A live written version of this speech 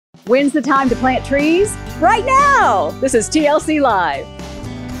When's the time to plant trees? Right now! This is TLC Live.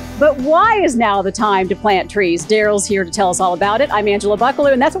 But why is now the time to plant trees? Darrell's here to tell us all about it. I'm Angela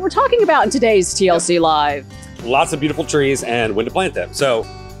Buckaloo, and that's what we're talking about in today's TLC Live. Lots of beautiful trees and when to plant them. So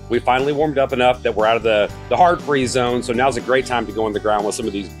we finally warmed up enough that we're out of the hard freeze zone. So now's a great time to go in the ground with some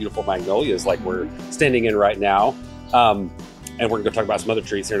of these beautiful magnolias like we're standing in right now. And we're gonna talk about some other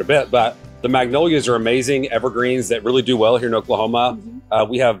trees here in a bit, but the magnolias are amazing evergreens that really do well here in Oklahoma.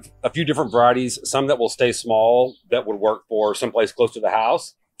 We have a few different varieties, some that will stay small that would work for someplace close to the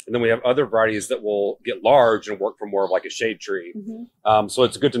house. And then we have other varieties that will get large and work for more of like a shade tree. So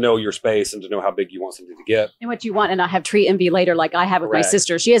it's good to know your space and to know how big you want something to get. And what you want, and I have tree envy later like I have with my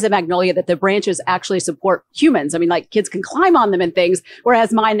sister. She has a magnolia that the branches actually support humans. I mean, like kids can climb on them and things,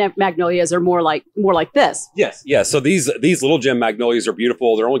 whereas my magnolias are more like this. Yes. Yeah. So these little gem magnolias are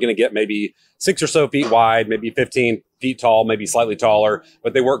beautiful. They're only going to get maybe 6 or so feet wide, maybe 15 feet tall, maybe slightly taller,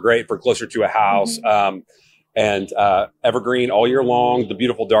 but they work great for closer to a house. And evergreen all year long, the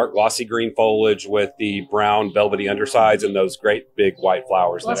beautiful dark glossy green foliage with the brown velvety undersides and those great big white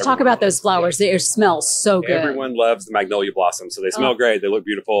flowers. Let's talk about those flowers. They smell so good. Everyone loves the magnolia blossoms. So they smell great. They look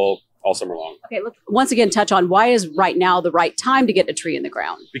beautiful all summer long. Okay, let's once again touch on why is right now the right time to get a tree in the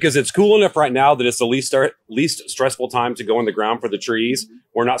ground? Because it's cool enough right now that it's the least stressful time to go in the ground for the trees.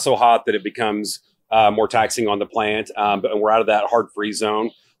 We're not so hot that it becomes more taxing on the plant, but we're out of that hard freeze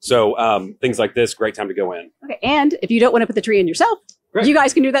zone. So things like this, great time to go in. Okay, and if you don't want to put the tree in yourself, you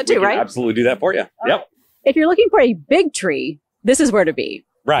guys can do that too, right? Absolutely do that for you. Yep. If you're looking for a big tree, this is where to be.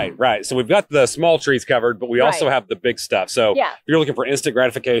 Right. So we've got the small trees covered, but we also have the big stuff. So if you're looking for instant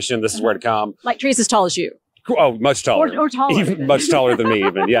gratification, this is where to come. Like trees as tall as you. Oh, much taller. Or taller. Even much taller than me,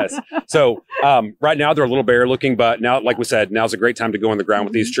 even, yes. So right now they're a little bare looking, but now, like we said, now's a great time to go in the ground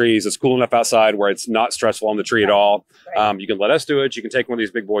with these trees. It's cool enough outside where it's not stressful on the tree at all. You can let us do it. You can take one of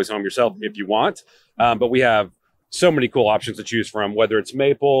these big boys home yourself if you want. But we have so many cool options to choose from, whether it's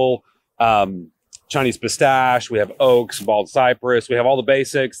maple, Chinese pistache, we have oaks, bald cypress, we have all the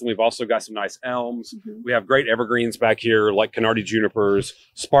basics, and we've also got some nice elms. We have great evergreens back here like Canardi junipers,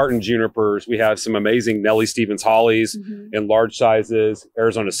 Spartan junipers. We have some amazing Nellie Stevens hollies in large sizes,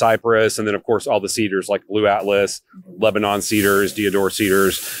 Arizona cypress, and then of course all the cedars like Blue Atlas, Lebanon cedars, Deodar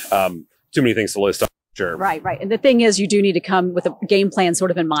cedars. Too many things to list. Sure. Right. And the thing is, you do need to come with a game plan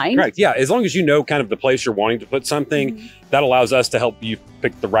sort of in mind. Correct. Yeah. As long as you know kind of the place you're wanting to put something, that allows us to help you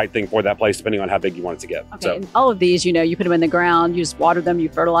pick the right thing for that place, depending on how big you want it to get. Okay. So, and all of these, you put them in the ground, you just water them, you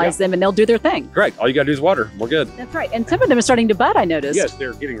fertilize them, and they'll do their thing. Correct. All you got to do is water. We're good. That's right. And some of them are starting to bud, I noticed. Yes,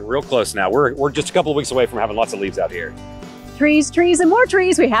 they're getting real close now. We're just a couple of weeks away from having lots of leaves out here. Trees, and more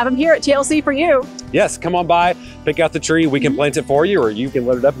trees. We have them here at TLC for you. Yes, come on by, pick out the tree. We can plant it for you, or you can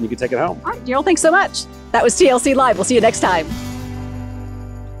let it up and you can take it home. All right, Darrell, thanks so much. That was TLC Live. We'll see you next time.